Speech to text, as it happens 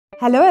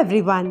Hello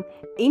everyone.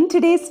 In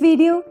today's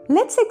video,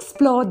 let's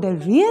explore the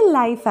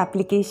real-life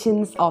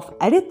applications of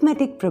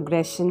arithmetic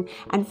progression,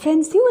 and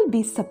friends, you will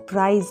be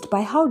surprised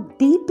by how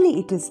deeply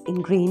it is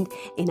ingrained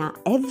in our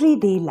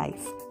everyday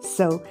life.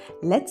 So,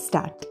 let's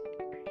start.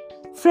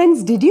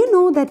 Friends, did you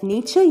know that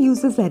nature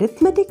uses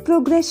arithmetic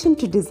progression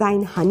to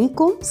design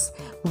honeycombs?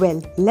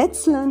 Well,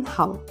 let's learn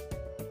how.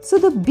 So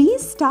the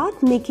bees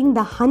start making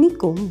the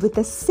honeycomb with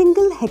a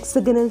single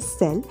hexagonal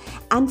cell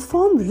and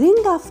form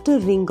ring after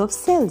ring of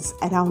cells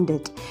around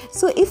it.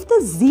 So if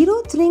the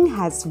 0th ring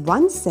has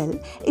one cell,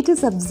 it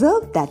is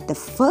observed that the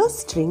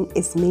first ring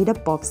is made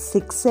up of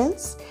 6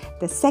 cells,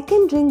 the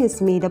second ring is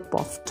made up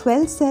of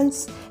 12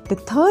 cells, the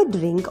third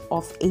ring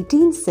of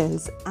 18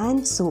 cells,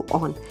 and so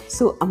on.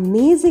 So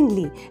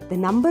amazingly, the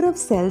number of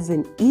cells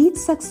in each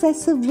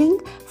successive ring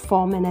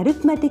form an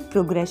arithmetic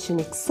progression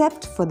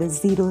except for the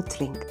 0th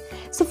ring.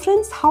 So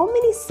friends, how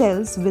many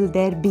cells will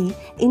there be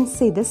in,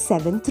 say, the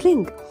 7th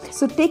ring?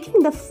 So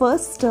taking the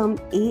first term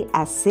A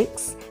as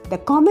 6, the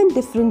common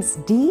difference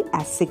D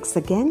as 6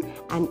 again,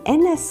 and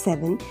N as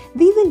 7,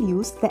 we will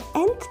use the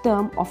nth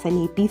term of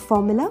an AP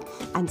formula,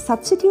 and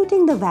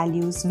substituting the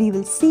values, we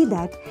will see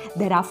that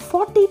there are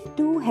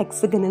 42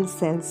 hexagonal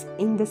cells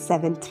in the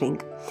 7th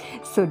ring.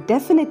 So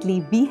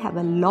definitely we have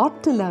a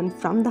lot to learn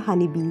from the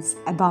honeybees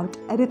about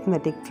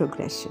arithmetic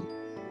progression.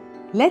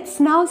 Let's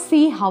now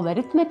see how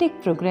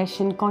arithmetic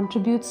progression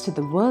contributes to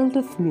the world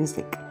of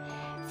music.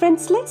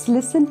 Friends, let's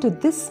listen to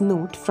this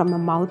note from a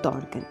mouth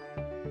organ.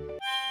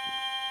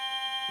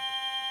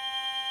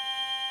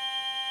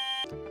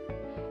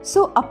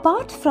 So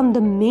apart from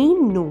the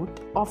main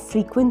note of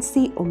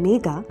frequency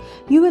omega,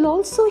 you will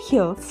also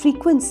hear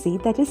frequency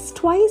that is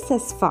twice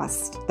as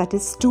fast, that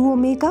is 2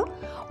 omega.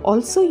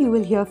 Also you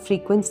will hear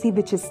frequency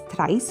which is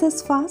thrice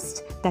as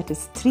fast, that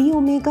is 3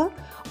 omega.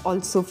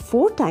 Also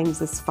 4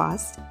 times as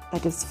fast,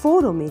 that is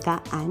 4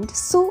 omega, and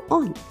so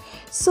on.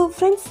 So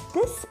friends,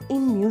 this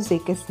in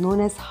music is known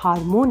as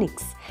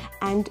harmonics,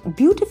 and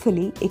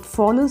beautifully it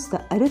follows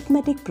the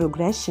arithmetic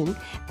progression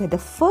where the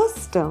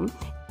first term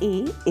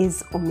A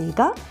is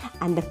omega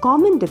and the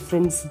common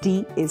difference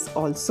D is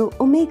also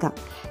omega.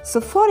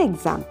 So for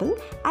example,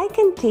 I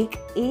can take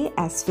A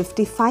as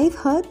 55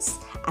 Hz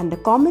and the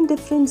common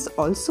difference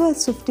also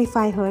as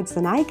 55 Hz,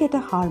 and I get a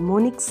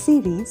harmonic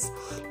series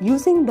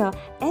using the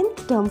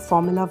nth term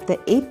formula of the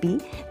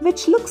AP,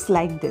 which looks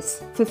like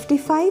this: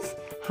 55,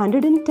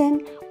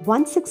 110,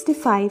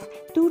 165,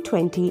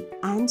 220,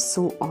 and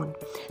so on.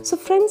 So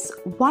friends,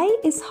 why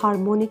is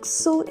harmonics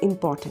so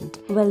important?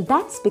 Well,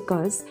 that's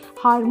because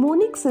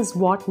harmonics is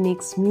what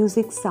makes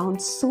music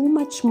sound so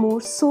much more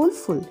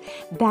soulful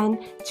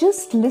than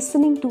just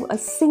listening to a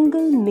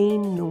single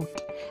main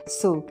note.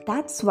 So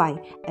that's why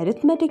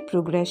arithmetic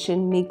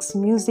progression makes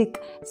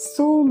music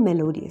so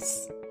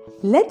melodious.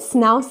 Let's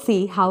now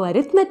see how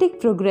arithmetic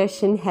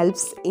progression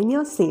helps in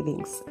your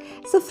savings.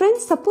 So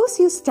friends, suppose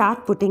you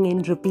start putting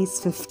in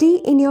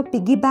 ₹50 in your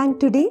piggy bank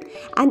today,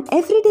 and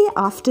every day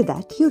after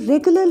that you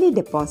regularly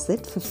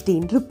deposit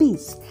 15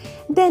 rupees.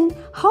 Then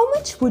how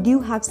much would you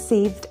have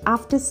saved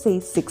after, say,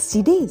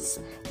 60 days?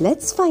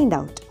 Let's find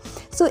out.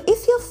 So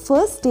if your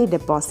first day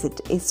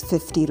deposit is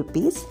 50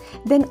 rupees,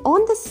 then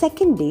on the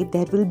second day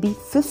there will be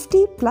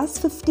 50 plus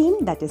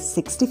 15, that is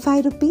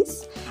 65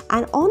 rupees,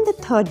 and on the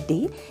third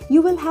day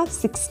you will have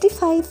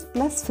 65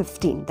 plus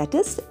 15, that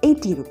is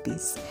 80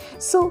 rupees.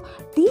 So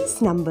these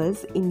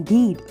numbers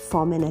indeed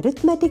form an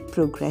arithmetic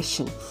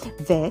progression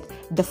where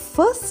the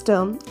first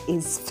term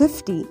is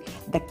 50,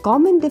 the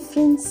common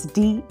difference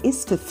D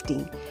is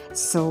 15.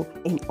 So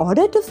in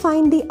order to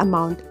find the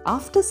amount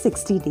after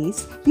 60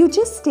 days, you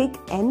just take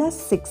N as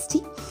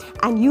 60,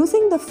 and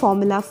using the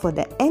formula for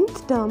the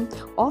nth term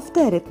of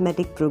the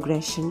arithmetic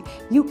progression,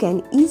 you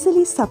can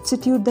easily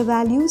substitute the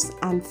values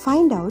and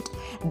find out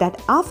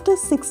that after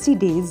 60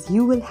 days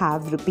you will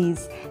have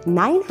rupees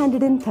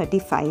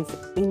 935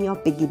 in your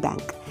piggy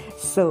bank.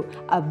 So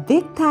a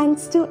big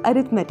thanks to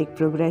arithmetic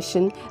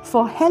progression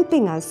for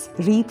helping us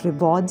reap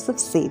rewards of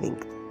saving.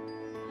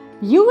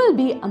 You will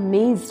be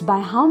amazed by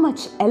how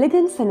much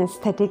elegance and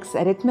aesthetics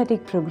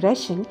arithmetic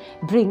progression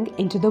bring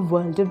into the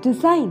world of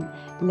design.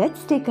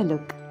 Let's take a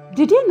look.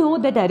 Did you know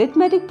that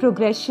arithmetic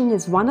progression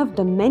is one of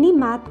the many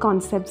math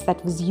concepts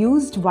that was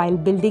used while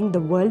building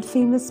the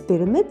world-famous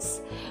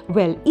pyramids?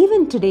 Well,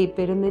 even today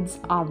pyramids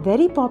are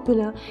very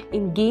popular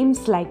in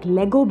games like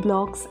Lego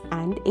blocks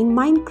and in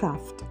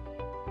Minecraft.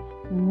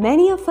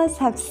 Many of us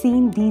have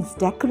seen these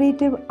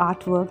decorative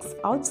artworks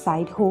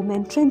outside home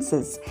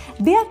entrances.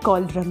 They are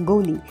called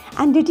rangoli.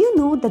 And did you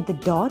know that the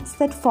dots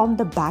that form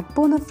the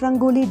backbone of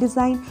rangoli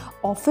design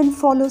often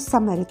follow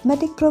some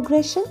arithmetic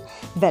progression?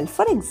 Well,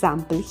 for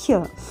example,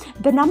 here,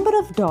 the number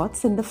of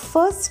dots in the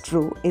first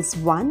row is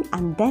 1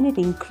 and then it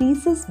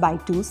increases by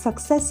 2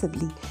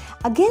 successively.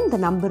 Again, the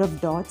number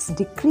of dots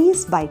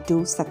decrease by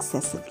 2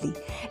 successively.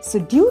 So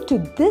due to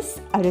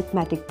this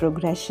arithmetic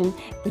progression,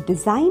 the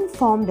design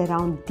formed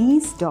around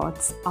these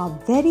dots are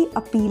very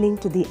appealing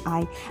to the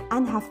eye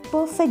and have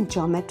perfect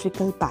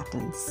geometrical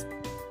patterns.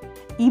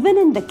 Even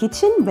in the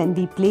kitchen, when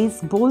we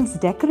place bowls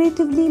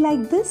decoratively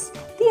like this,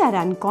 they are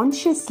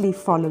unconsciously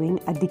following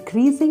a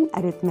decreasing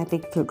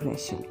arithmetic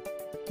progression.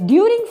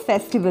 During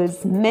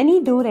festivals,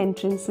 many door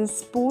entrances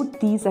sport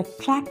these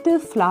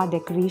attractive flower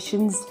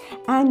decorations,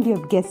 and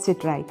you've guessed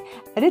it right,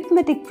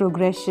 arithmetic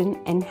progression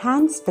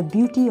enhances the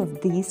beauty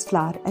of these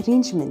flower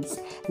arrangements.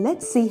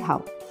 Let's see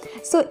how.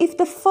 So if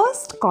the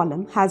first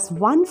column has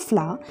one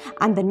flower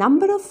and the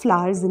number of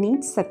flowers in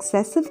each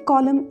successive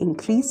column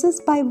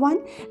increases by 1,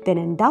 then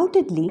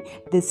undoubtedly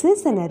this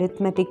is an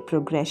arithmetic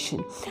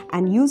progression.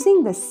 And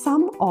using the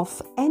sum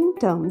of n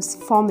terms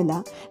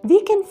formula,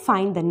 we can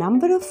find the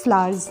number of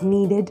flowers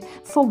needed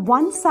for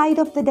one side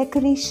of the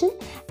decoration,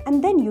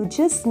 and then you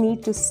just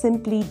need to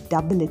simply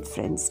double it,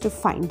 friends, to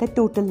find the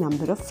total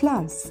number of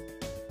flowers.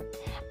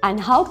 And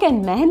how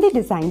can mehendi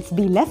designs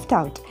be left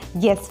out?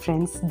 Yes,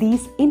 friends,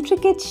 these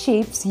intricate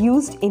shapes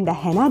used in the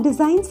henna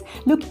designs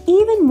look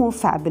even more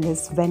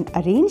fabulous when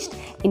arranged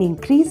in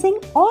increasing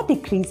or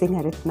decreasing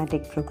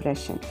arithmetic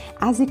progression,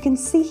 as you can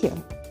see here.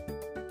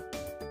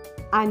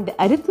 And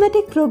the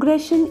arithmetic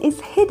progression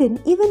is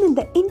hidden even in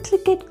the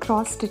intricate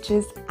cross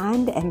stitches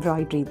and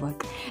embroidery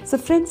work. So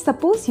friends,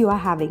 suppose you are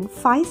having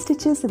 5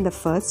 stitches in the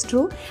first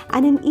row,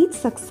 and in each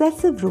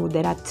successive row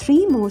there are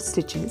 3 more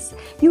stitches.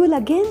 You will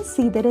again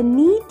see that a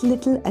neat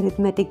little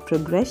arithmetic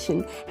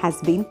progression has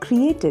been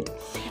created.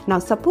 Now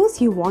suppose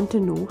you want to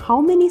know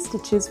how many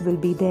stitches will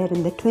be there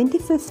in the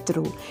 25th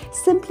row.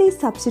 Simply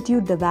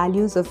substitute the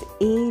values of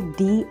A,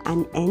 D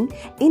and N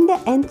in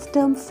the nth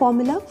term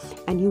formula,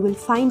 and you will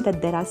find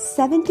that there are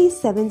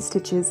 77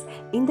 stitches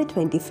in the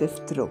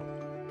 25th row.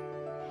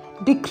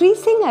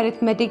 Decreasing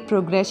arithmetic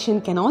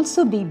progression can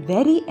also be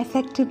very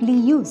effectively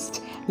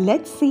used.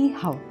 Let's see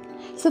how.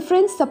 So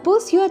friends,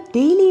 suppose you are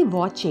daily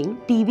watching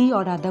TV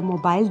or other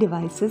mobile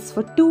devices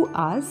for 2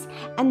 hours,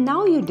 and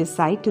now you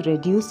decide to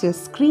reduce your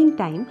screen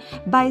time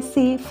by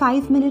say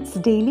 5 minutes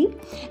daily.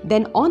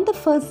 Then on the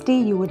first day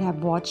you would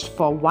have watched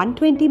for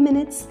 120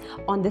 minutes,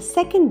 on the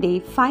second day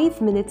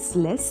 5 minutes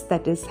less,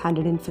 that is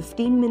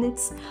 115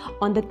 minutes,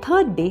 on the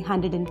third day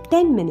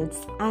 110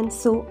 minutes, and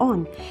so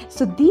on.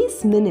 So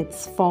these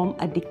minutes form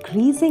a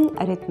decreasing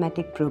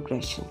arithmetic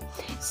progression.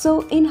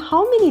 So in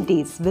how many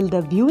days will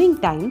the viewing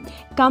time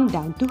come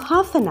down to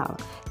half an hour?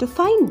 To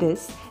find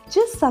this,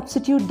 just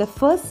substitute the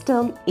first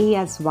term A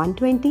as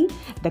 120,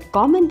 the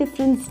common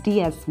difference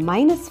D as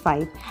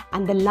 -5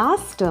 and the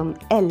last term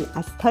L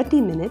as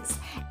 30 minutes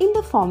in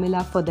the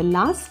formula for the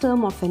last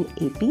term of an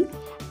AP,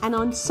 and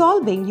on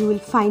solving you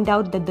will find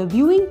out that the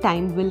viewing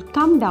time will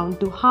come down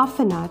to half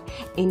an hour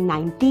in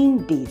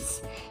 19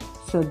 days.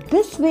 So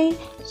this way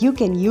you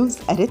can use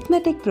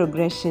arithmetic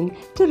progression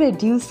to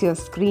reduce your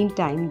screen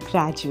time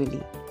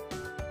gradually.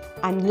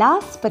 And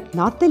last but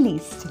not the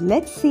least,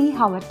 let's see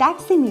how a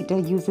taximeter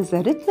uses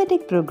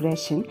arithmetic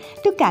progression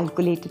to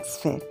calculate its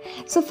fare.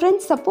 So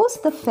friends, suppose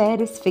the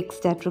fare is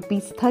fixed at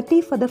rupees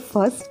 30 for the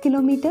first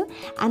kilometer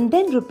and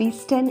then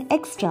rupees 10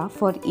 extra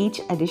for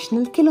each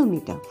additional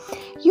kilometer.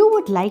 You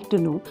would like to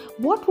know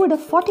what would a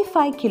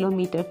 45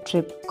 kilometer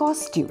trip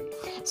cost you.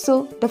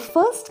 So the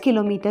first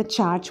kilometer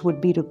charge would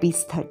be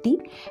rupees 30.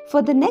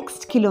 For the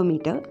next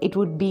kilometer, it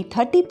would be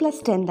 30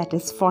 plus 10, that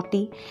is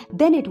 40.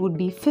 Then it would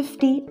be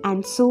 50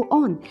 and so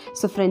on.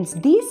 So friends,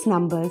 these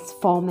numbers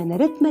form an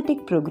arithmetic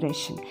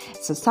progression.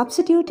 So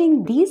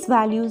substituting these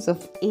values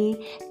of A,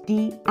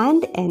 D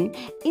and N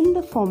in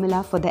the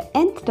formula for the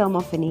nth term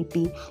of an AP,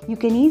 you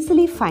can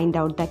easily find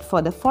out that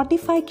for the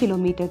 45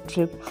 kilometer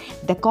trip,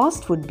 the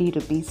cost would be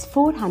rupees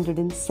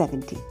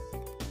 470.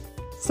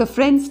 So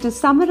friends, to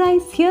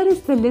summarize, here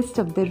is the list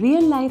of the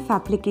real-life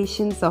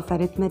applications of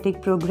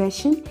arithmetic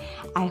progression.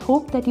 I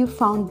hope that you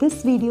found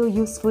this video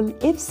useful.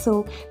 If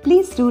so,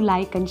 please do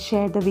like and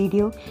share the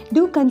video.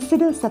 Do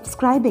consider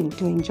subscribing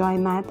to Enjoy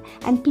Math,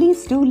 and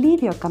please do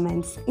leave your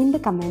comments in the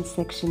comments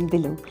section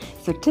below.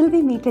 So till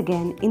we meet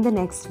again in the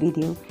next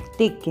video,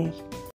 take care.